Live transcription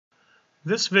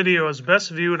This video is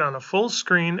best viewed on a full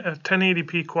screen at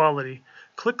 1080p quality.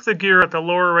 Click the gear at the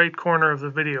lower right corner of the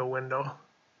video window.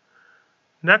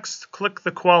 Next, click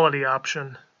the quality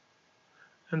option.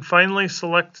 And finally,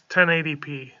 select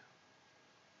 1080p.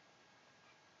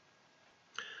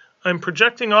 I'm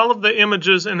projecting all of the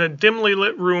images in a dimly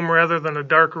lit room rather than a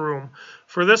dark room.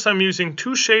 For this, I'm using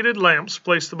two shaded lamps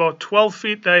placed about 12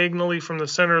 feet diagonally from the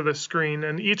center of the screen,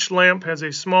 and each lamp has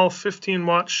a small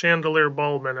 15-watt chandelier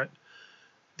bulb in it.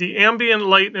 The ambient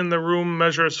light in the room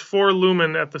measures 4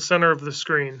 lumen at the center of the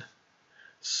screen.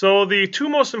 So the two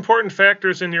most important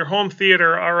factors in your home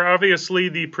theater are obviously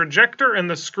the projector and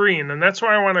the screen, and that's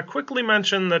why I want to quickly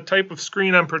mention the type of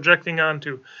screen I'm projecting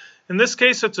onto. In this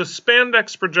case, it's a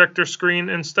Spandex projector screen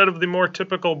instead of the more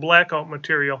typical blackout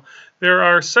material. There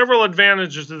are several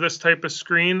advantages to this type of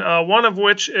screen, one of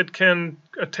which it can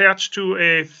attach to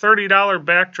a $30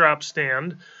 backdrop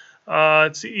stand.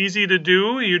 It's easy to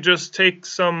do. You just take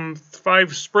some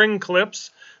 5 spring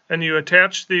clips and you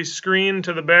attach the screen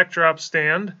to the backdrop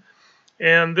stand.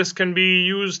 And this can be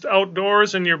used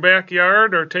outdoors in your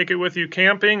backyard, or take it with you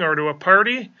camping or to a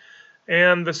party.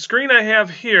 And the screen I have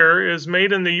here is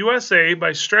made in the USA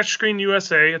by Stretch Screen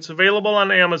USA. It's available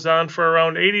on Amazon for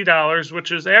around $80,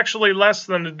 which is actually less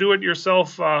than a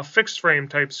do-it-yourself fixed frame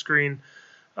type screen.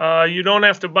 You don't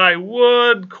have to buy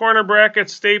wood, corner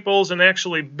brackets, staples, and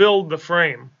actually build the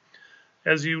frame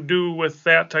as you do with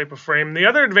that type of frame. The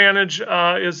other advantage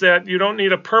is that you don't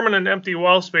need a permanent empty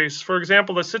wall space. For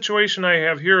example, the situation I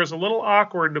have here is a little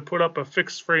awkward to put up a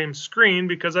fixed frame screen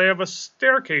because I have a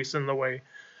staircase in the way.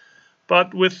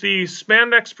 But with the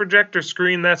Spandex projector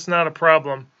screen, that's not a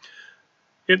problem.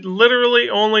 It literally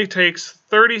only takes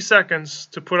 30 seconds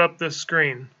to put up this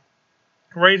screen.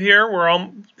 Right here, we're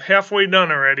all halfway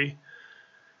done already.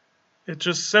 It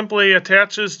just simply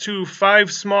attaches to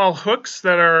 5 small hooks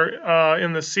that are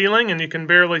in the ceiling, and you can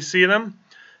barely see them.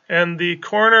 And the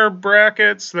corner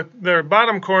brackets, the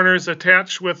bottom corners,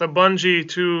 attach with a bungee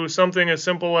to something as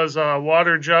simple as a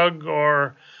water jug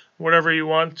or whatever you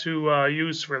want to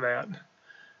use for that.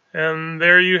 And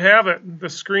there you have it. The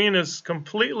screen is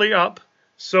completely up.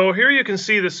 So here you can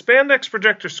see the Spandex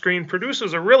projector screen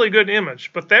produces a really good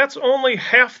image, but that's only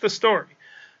half the story.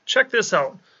 Check this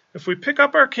out. If we pick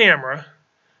up our camera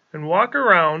and walk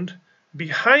around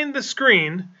behind the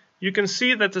screen, you can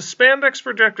see that the Spandex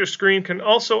projector screen can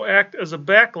also act as a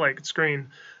backlight screen.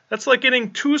 That's like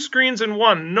getting 2 screens in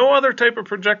one. No other type of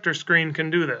projector screen can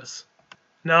do this.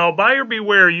 Now, buyer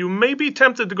beware, you may be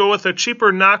tempted to go with a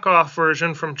cheaper knockoff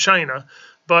version from China,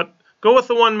 but go with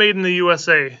the one made in the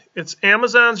USA. It's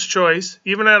Amazon's choice,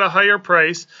 even at a higher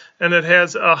price, and it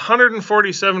has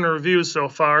 147 reviews so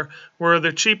far, where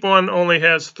the cheap one only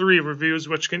has 3 reviews,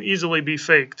 which can easily be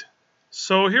faked.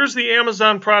 So here's the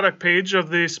Amazon product page of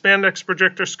the Spandex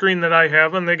projector screen that I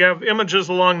have, and they have images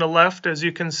along the left. As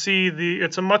you can see,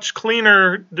 it's a much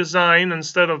cleaner design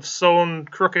instead of sewn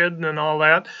crooked and all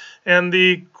that. And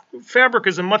the fabric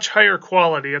is a much higher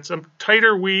quality. It's a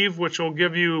tighter weave, which will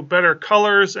give you better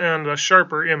colors and a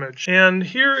sharper image. And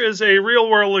here is a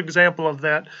real-world example of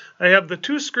that. I have the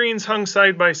 2 screens hung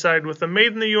side by side, with the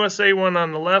Made in the USA one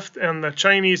on the left and the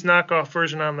Chinese knockoff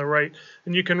version on the right.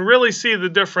 And you can really see the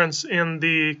difference in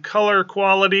the color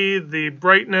quality, the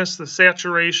brightness, the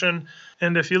saturation.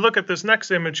 And if you look at this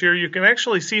next image here, you can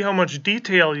actually see how much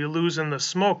detail you lose in the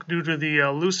smoke due to the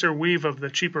looser weave of the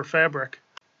cheaper fabric.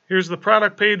 Here's the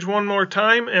product page one more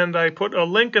time, and I put a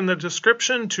link in the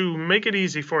description to make it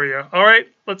easy for you. Alright,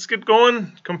 let's get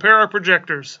going. Compare our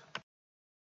projectors.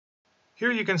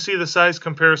 Here you can see the size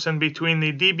comparison between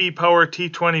the DBPower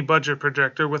T20 budget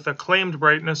projector with a claimed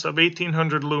brightness of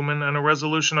 1800 lumen and a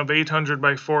resolution of 800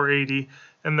 by 480,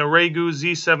 and the Ragu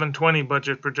Z720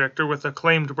 budget projector with a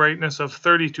claimed brightness of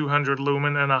 3200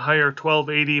 lumen and a higher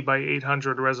 1280 by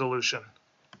 800 resolution.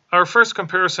 Our first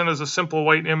comparison is a simple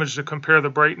white image to compare the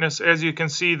brightness. As you can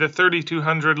see, the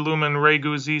 3200 lumen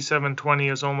Ragu Z720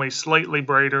 is only slightly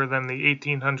brighter than the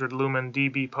 1800 lumen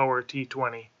DBPower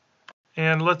T20.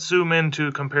 And let's zoom in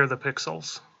to compare the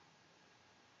pixels.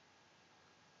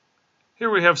 Here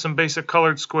we have some basic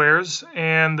colored squares,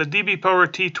 and the DBPower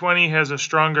T20 has a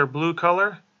stronger blue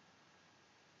color.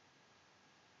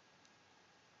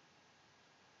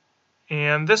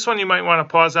 And this one you might want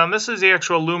to pause on. This is the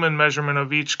actual lumen measurement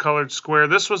of each colored square.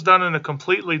 This was done in a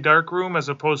completely dark room as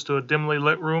opposed to a dimly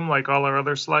lit room like all our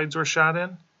other slides were shot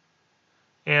in.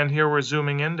 And here we're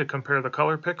zooming in to compare the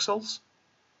color pixels.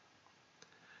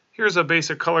 Here's a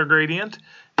basic color gradient.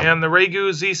 And the Ragu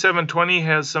Z720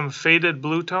 has some faded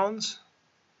blue tones.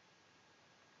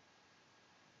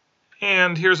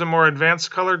 And here's a more advanced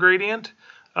color gradient.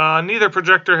 Neither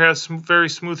projector has very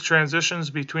smooth transitions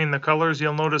between the colors.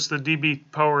 You'll notice the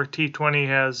DBPower T20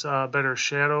 has better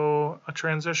shadow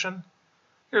transition.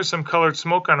 Here's some colored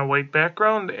smoke on a white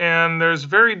background, and there's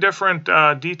very different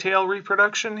detail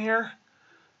reproduction here.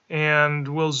 And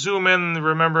we'll zoom in,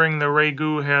 remembering the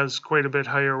Ragu has quite a bit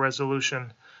higher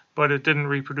resolution, but it didn't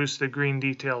reproduce the green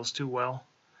details too well.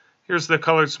 Here's the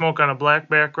colored smoke on a black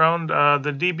background.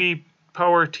 The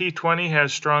DBPower T20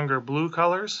 has stronger blue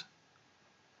colors.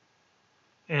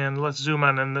 And let's zoom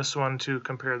in this one to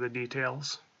compare the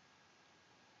details.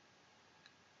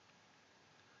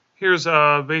 Here's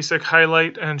a basic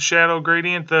highlight and shadow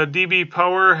gradient. The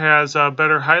DBPower has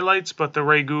better highlights, but the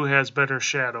Ragu has better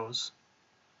shadows.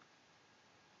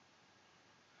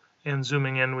 And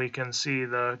zooming in, we can see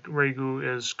the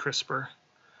Ragu is crisper.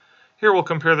 Here we'll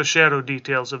compare the shadow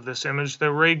details of this image. The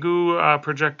Ragu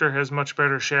projector has much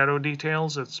better shadow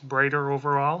details. It's brighter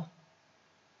overall.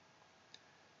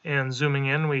 And zooming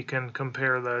in, we can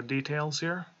compare the details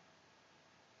here.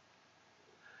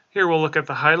 Here we'll look at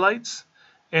the highlights.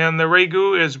 And the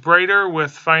Ragu is brighter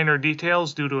with finer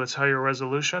details due to its higher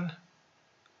resolution.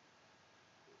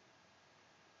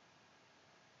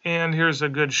 And here's a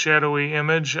good shadowy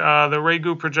image. The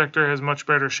Ragu projector has much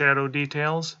better shadow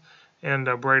details and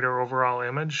a brighter overall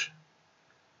image.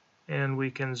 And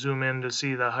we can zoom in to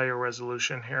see the higher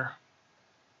resolution here.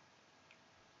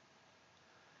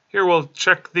 Here we'll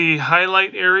check the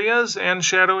highlight areas and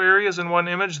shadow areas in one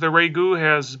image. The Ragu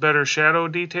has better shadow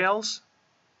details.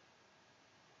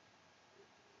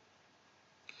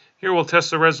 Here we'll test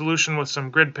the resolution with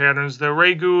some grid patterns. The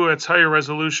Ragu, its higher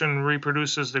resolution,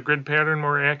 reproduces the grid pattern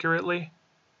more accurately.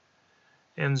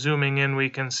 And zooming in, we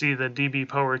can see the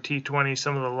DBPower T20,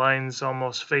 some of the lines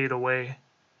almost fade away.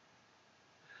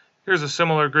 Here's a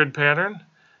similar grid pattern.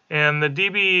 And the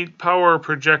DBPower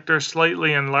projector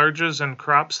slightly enlarges and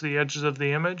crops the edges of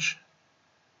the image.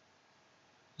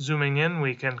 Zooming in,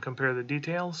 we can compare the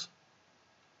details.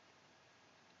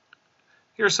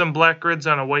 Here's some black grids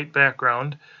on a white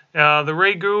background. The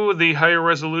Ragu, the higher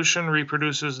resolution,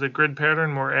 reproduces the grid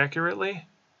pattern more accurately.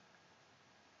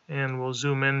 And we'll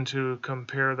zoom in to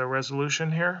compare the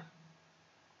resolution here.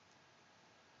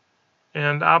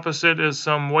 And opposite is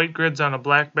some white grids on a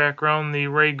black background. The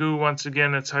Ragu, once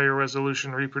again, its higher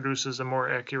resolution, reproduces a more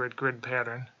accurate grid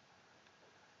pattern.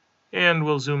 And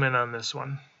we'll zoom in on this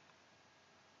one.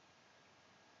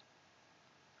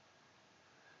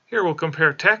 Here we'll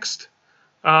compare text.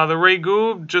 The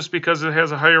Ragu, just because it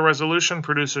has a higher resolution,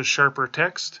 produces sharper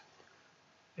text.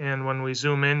 And when we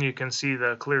zoom in, you can see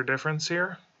the clear difference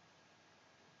here.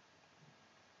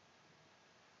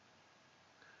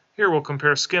 Here we'll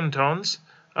compare skin tones.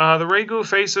 The Ragu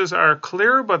faces are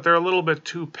clear, but they're a little bit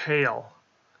too pale.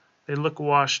 They look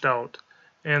washed out.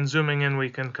 And zooming in, we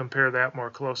can compare that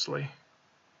more closely.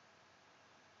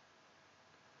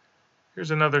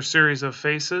 Here's another series of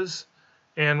faces.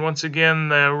 And once again,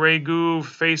 the Ragu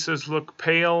faces look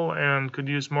pale and could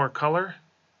use more color.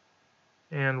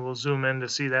 And we'll zoom in to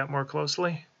see that more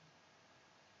closely.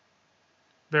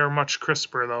 They're much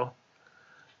crisper though.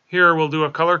 Here we'll do a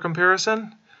color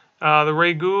comparison. The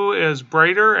Ragu is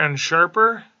brighter and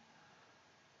sharper.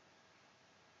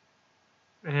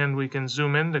 And we can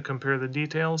zoom in to compare the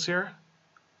details here.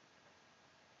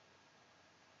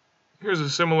 Here's a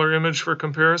similar image for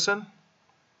comparison.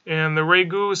 And the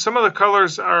Ragu, some of the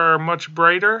colors are much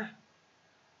brighter,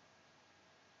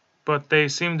 but they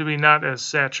seem to be not as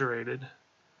saturated.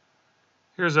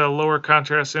 Here's a lower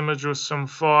contrast image with some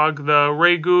fog. The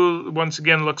Ragu, once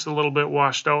again, looks a little bit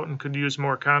washed out and could use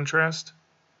more contrast.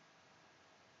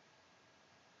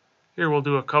 Here we'll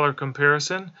do a color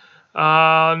comparison.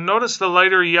 Notice the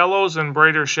lighter yellows and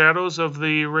brighter shadows of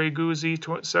the Ragu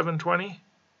Z720.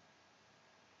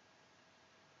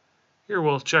 Here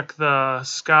we'll check the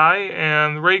sky,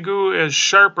 and Ragu is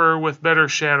sharper with better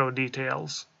shadow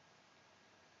details.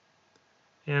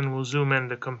 And we'll zoom in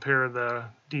to compare the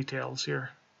details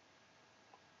here.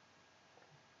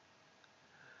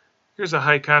 Here's a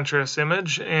high contrast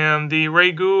image, and the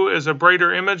Ragu is a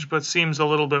brighter image but seems a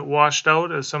little bit washed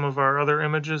out as some of our other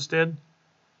images did.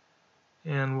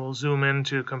 And we'll zoom in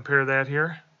to compare that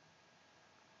here.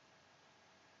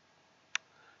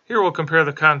 Here we'll compare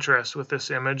the contrast with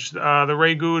this image. The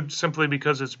Ragu, simply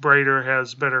because it's brighter,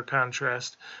 has better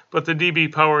contrast, but the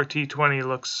DBPower T20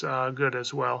 looks good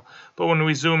as well. But when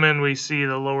we zoom in, we see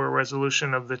the lower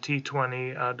resolution of the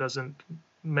T20 doesn't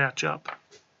match up.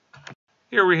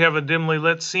 Here we have a dimly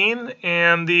lit scene,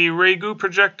 and the Ragu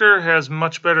projector has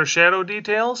much better shadow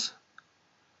details.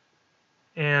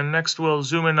 And next we'll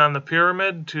zoom in on the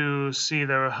pyramid to see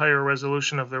the higher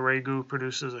resolution of the Ragu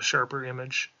produces a sharper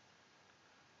image.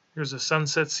 Here's a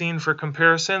sunset scene for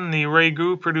comparison. The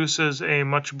Ragu produces a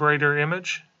much brighter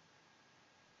image.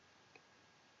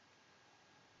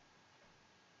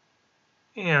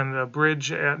 And a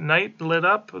bridge at night lit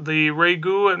up. The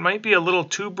Ragu, it might be a little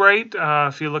too bright.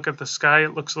 If you look at the sky,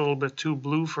 it looks a little bit too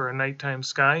blue for a nighttime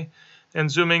sky. And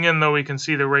zooming in, though, we can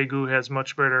see the Ragu has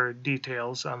much better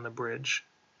details on the bridge.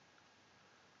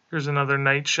 Here's another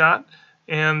night shot.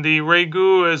 And the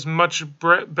Ragu is much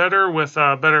better with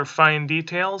better fine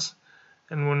details.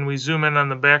 And when we zoom in on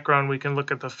the background, we can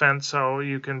look at the fence, so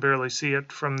you can barely see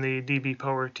it from the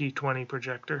DBPower T20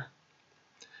 projector.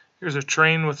 Here's a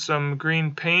train with some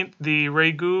green paint. The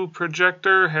Ragu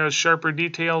projector has sharper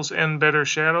details and better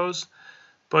shadows,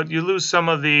 but you lose some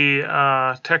of the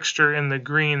texture in the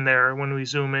green there. When we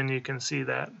zoom in, you can see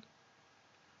that.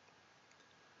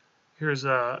 Here's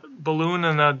a balloon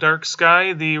in a dark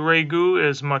sky. The Ragu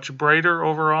is much brighter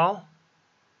overall.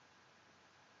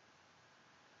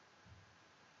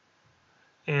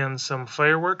 And some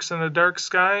fireworks in a dark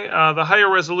sky. The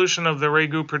higher resolution of the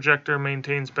Ragu projector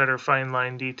maintains better fine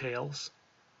line details.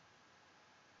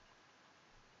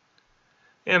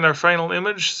 And our final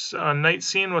image, a night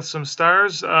scene with some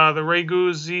stars. The Ragu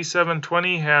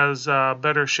Z720 has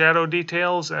better shadow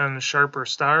details and sharper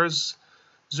stars.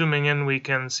 Zooming in, we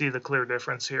can see the clear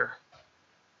difference here.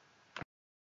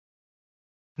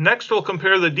 Next, we'll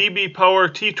compare the DBPower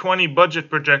T20 budget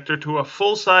projector to a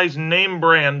full-size name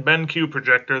brand BenQ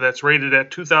projector that's rated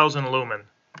at 2000 lumen.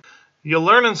 You'll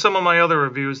learn in some of my other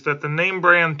reviews that the name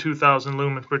brand 2000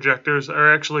 lumen projectors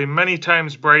are actually many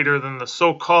times brighter than the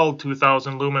so-called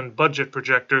 2000 lumen budget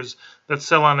projectors that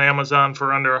sell on Amazon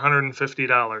for under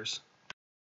 $150.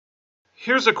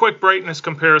 Here's a quick brightness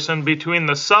comparison between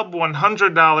the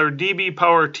sub-$100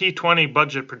 DBPower T20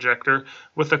 budget projector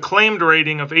with a claimed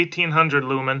rating of 1800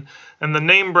 lumen and the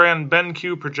name brand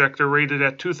BenQ projector rated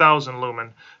at 2000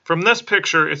 lumen. From this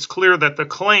picture, it's clear that the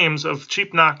claims of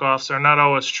cheap knockoffs are not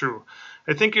always true.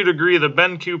 I think you'd agree the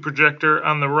BenQ projector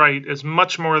on the right is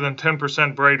much more than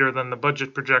 10% brighter than the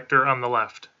budget projector on the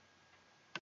left.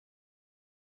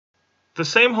 The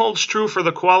same holds true for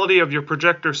the quality of your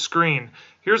projector screen.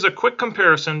 Here's a quick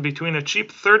comparison between a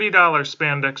cheap $30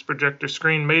 Spandex projector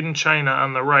screen made in China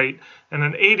on the right and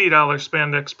an $80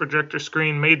 Spandex projector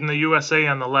screen made in the USA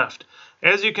on the left.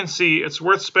 As you can see, it's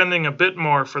worth spending a bit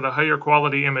more for the higher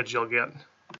quality image you'll get.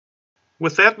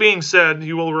 With that being said,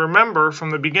 you will remember from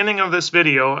the beginning of this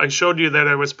video I showed you that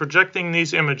I was projecting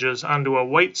these images onto a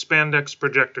white Spandex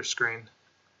projector screen.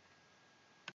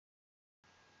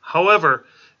 However,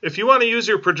 if you want to use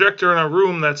your projector in a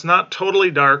room that's not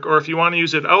totally dark, or if you want to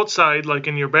use it outside, like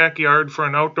in your backyard for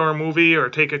an outdoor movie, or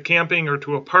take it camping or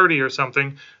to a party or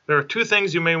something, there are two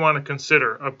things you may want to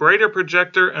consider: a brighter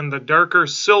projector and the darker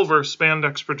silver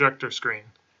Spandex projector screen.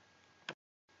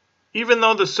 Even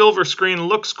though the silver screen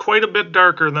looks quite a bit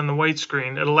darker than the white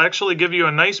screen, it'll actually give you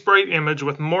a nice bright image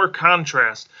with more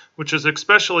contrast, which is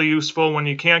especially useful when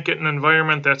you can't get an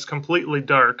environment that's completely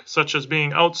dark, such as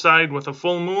being outside with a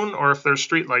full moon or if there's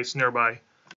streetlights nearby.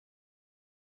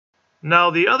 Now,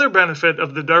 the other benefit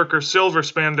of the darker silver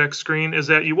Spandex screen is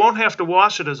that you won't have to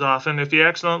wash it as often if you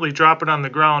accidentally drop it on the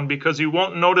ground, because you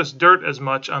won't notice dirt as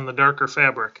much on the darker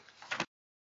fabric.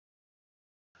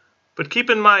 But keep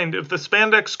in mind, if the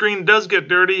Spandex screen does get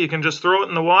dirty, you can just throw it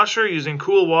in the washer using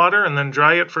cool water and then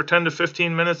dry it for 10 to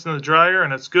 15 minutes in the dryer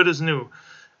and it's good as new.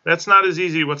 That's not as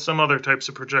easy with some other types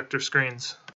of projector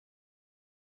screens.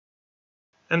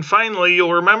 And finally,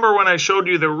 you'll remember when I showed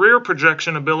you the rear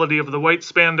projection ability of the white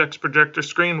Spandex projector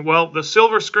screen. Well, the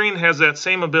silver screen has that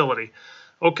same ability.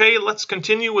 Okay, let's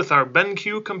continue with our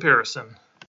BenQ comparison.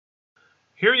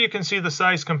 Here you can see the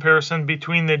size comparison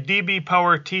between the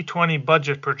DBPower T20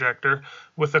 budget projector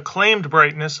with a claimed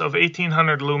brightness of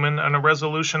 1800 lumen and a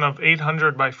resolution of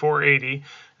 800 by 480,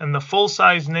 and the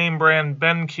full-size name brand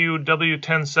BenQ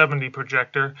W1070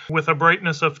 projector with a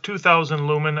brightness of 2000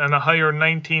 lumen and a higher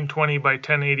 1920 by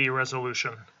 1080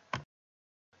 resolution.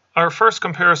 Our first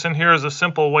comparison here is a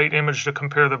simple white image to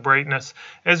compare the brightness.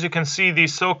 As you can see, the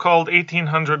so-called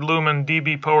 1800 lumen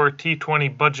DBPower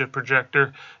T20 budget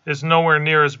projector is nowhere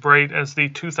near as bright as the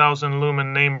 2000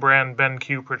 lumen name brand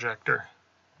BenQ projector.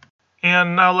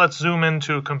 And now let's zoom in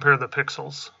to compare the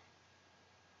pixels.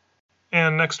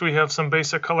 And next we have some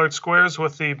basic colored squares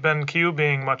with the BenQ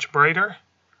being much brighter.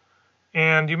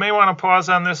 And you may want to pause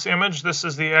on this image. This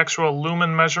is the actual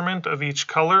lumen measurement of each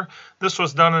color. This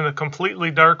was done in a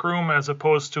completely dark room as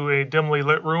opposed to a dimly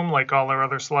lit room like all our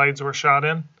other slides were shot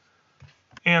in.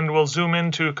 And we'll zoom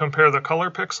in to compare the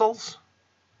color pixels.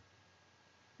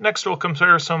 Next we'll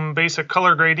compare some basic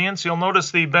color gradients. You'll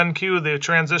notice the BenQ, the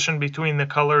transition between the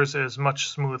colors is much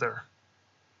smoother.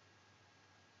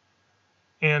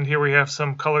 And here we have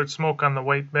some colored smoke on the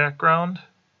white background.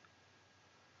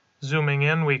 Zooming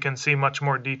in, we can see much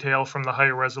more detail from the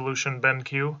higher resolution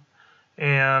BenQ.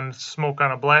 And smoke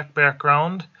on a black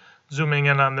background. Zooming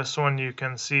in on this one, you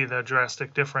can see the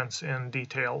drastic difference in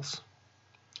details.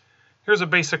 Here's a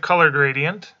basic color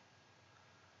gradient.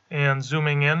 And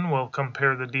zooming in, we'll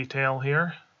compare the detail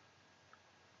here.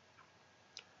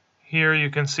 Here you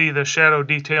can see the shadow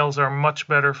details are much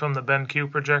better from the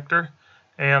BenQ projector,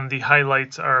 and the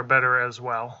highlights are better as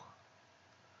well.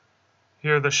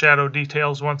 Here the shadow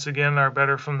details once again are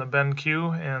better from the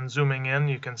BenQ, and zooming in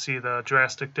you can see the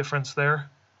drastic difference there.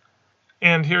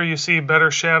 And here you see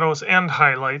better shadows and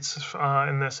highlights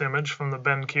in this image from the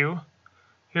BenQ.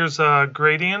 Here's a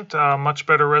gradient, much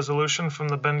better resolution from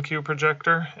the BenQ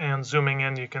projector, and zooming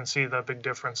in you can see the big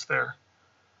difference there.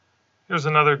 Here's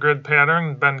another grid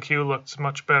pattern. BenQ looks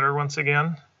much better once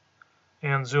again,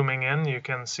 and zooming in you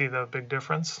can see the big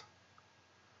difference.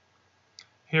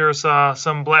 Here's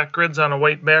some black grids on a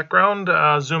white background.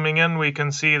 Zooming in we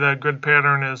can see the grid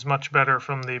pattern is much better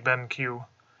from the BenQ.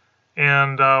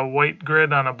 And a white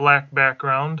grid on a black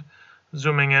background.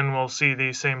 Zooming in we'll see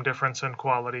the same difference in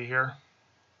quality here.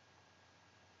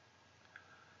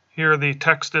 Here the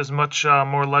text is much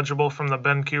more legible from the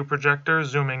BenQ projector.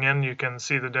 Zooming in you can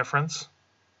see the difference.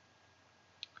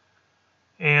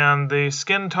 And the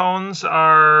skin tones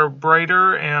are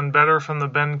brighter and better from the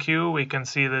BenQ. We can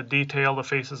see the detail, the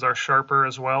faces are sharper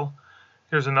as well.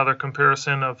 Here's another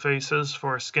comparison of faces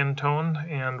for skin tone,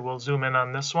 and we'll zoom in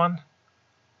on this one.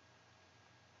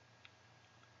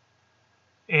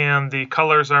 And the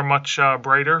colors are much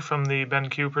brighter from the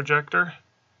BenQ projector,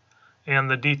 and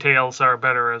the details are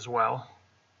better as well.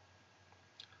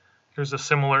 Here's a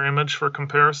similar image for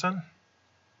comparison.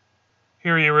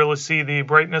 Here you really see the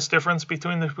brightness difference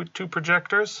between the two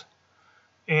projectors.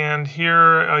 And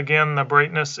here again the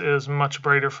brightness is much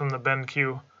brighter from the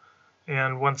BenQ.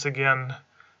 And once again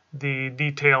the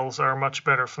details are much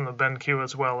better from the BenQ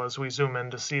as well as we zoom in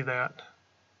to see that.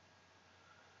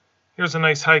 Here's a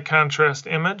nice high contrast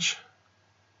image.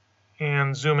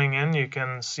 And zooming in you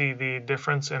can see the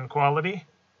difference in quality.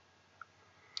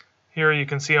 Here you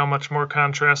can see how much more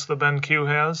contrast the BenQ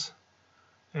has.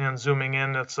 And zooming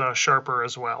in, it's sharper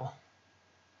as well.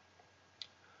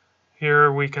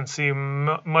 Here we can see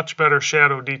much better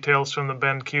shadow details from the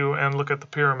BenQ, and look at the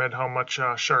pyramid, how much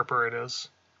sharper it is.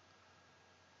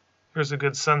 Here's a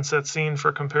good sunset scene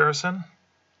for comparison.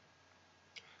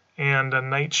 And a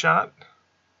night shot.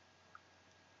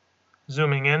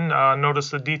 Zooming in, notice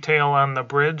the detail on the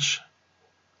bridge.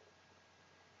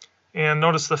 And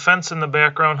notice the fence in the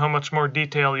background, how much more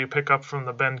detail you pick up from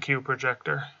the BenQ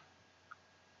projector.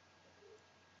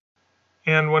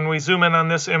 And when we zoom in on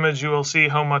this image, you will see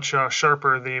how much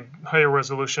sharper the higher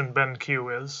resolution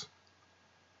BenQ is.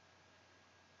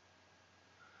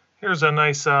 Here's a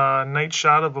nice night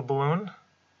shot of a balloon.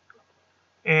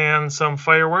 And some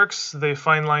fireworks. The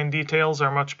fine line details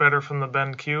are much better from the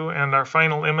BenQ. And our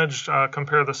final image,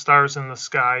 compare the stars in the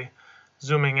sky.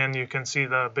 Zooming in, you can see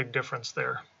the big difference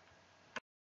there.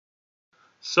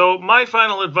 So my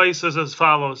final advice is as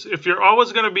follows. If you're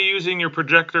always going to be using your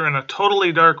projector in a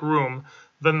totally dark room,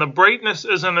 then the brightness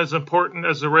isn't as important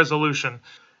as the resolution.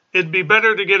 It'd be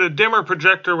better to get a dimmer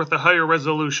projector with a higher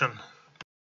resolution.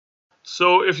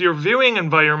 So if your viewing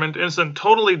environment isn't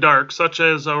totally dark, such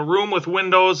as a room with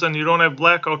windows and you don't have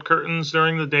blackout curtains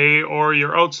during the day, or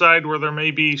you're outside where there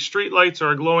may be street lights or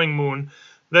a glowing moon,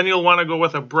 then you'll want to go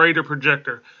with a brighter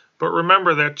projector. But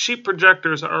remember that cheap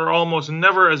projectors are almost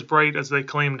never as bright as they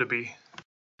claim to be.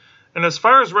 And as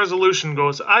far as resolution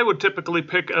goes, I would typically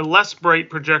pick a less bright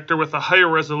projector with a higher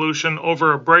resolution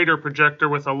over a brighter projector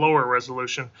with a lower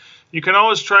resolution. You can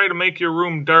always try to make your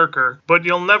room darker, but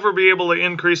you'll never be able to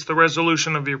increase the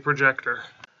resolution of your projector.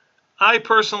 I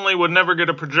personally would never get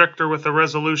a projector with a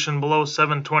resolution below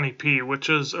 720p, which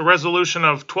is a resolution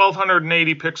of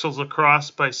 1280 pixels across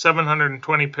by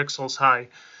 720 pixels high.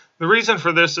 The reason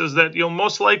for this is that you'll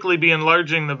most likely be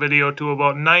enlarging the video to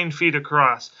about 9 feet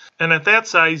across, and at that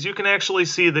size you can actually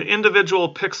see the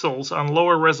individual pixels on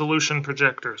lower resolution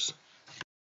projectors.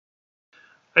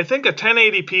 I think a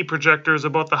 1080p projector is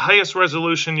about the highest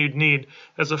resolution you'd need,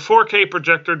 as a 4K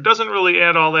projector doesn't really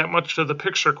add all that much to the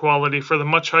picture quality for the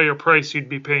much higher price you'd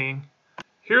be paying.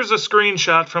 Here's a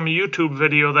screenshot from a YouTube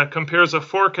video that compares a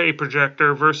 4K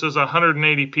projector versus a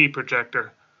 180p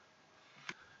projector.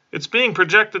 It's being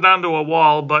projected onto a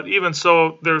wall, but even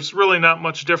so, there's really not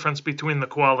much difference between the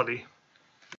quality.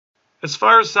 As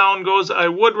far as sound goes, I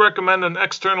would recommend an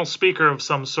external speaker of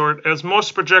some sort, as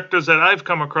most projectors that I've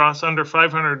come across under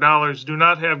 $500 do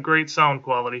not have great sound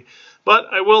quality. but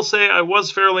I will say I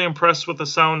was fairly impressed with the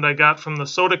sound I got from the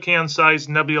soda can sized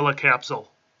nebula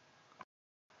capsule.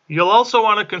 You'll also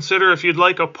want to consider if you'd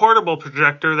like a portable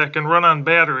projector that can run on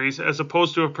batteries as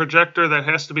opposed to a projector that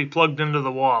has to be plugged into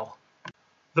the wall.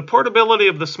 The portability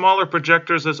of the smaller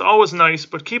projectors is always nice,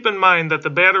 but keep in mind that the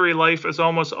battery life is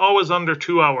almost always under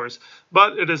 2 hours,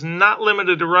 but it is not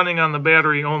limited to running on the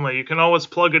battery only. You can always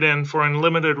plug it in for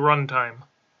unlimited runtime.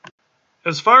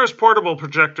 As far as portable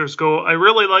projectors go, I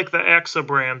really like the AXA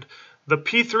brand. The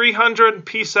P300,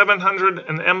 P700,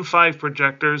 and M5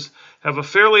 projectors have a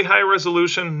fairly high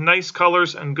resolution, nice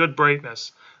colors, and good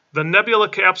brightness. The nebula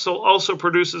capsule also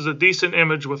produces a decent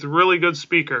image with a really good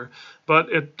speaker, but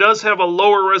it does have a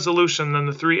lower resolution than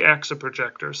the 3 AXA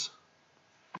projectors.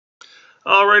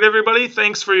 Alright everybody,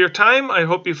 thanks for your time. I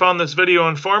hope you found this video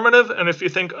informative, and if you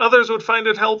think others would find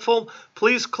it helpful,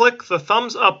 please click the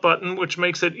thumbs up button, which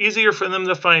makes it easier for them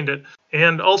to find it.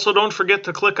 And also don't forget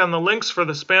to click on the links for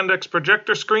the Spandex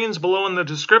projector screens below in the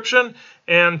description,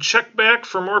 and check back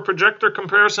for more projector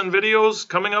comparison videos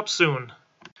coming up soon.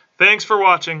 Thanks for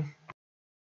watching.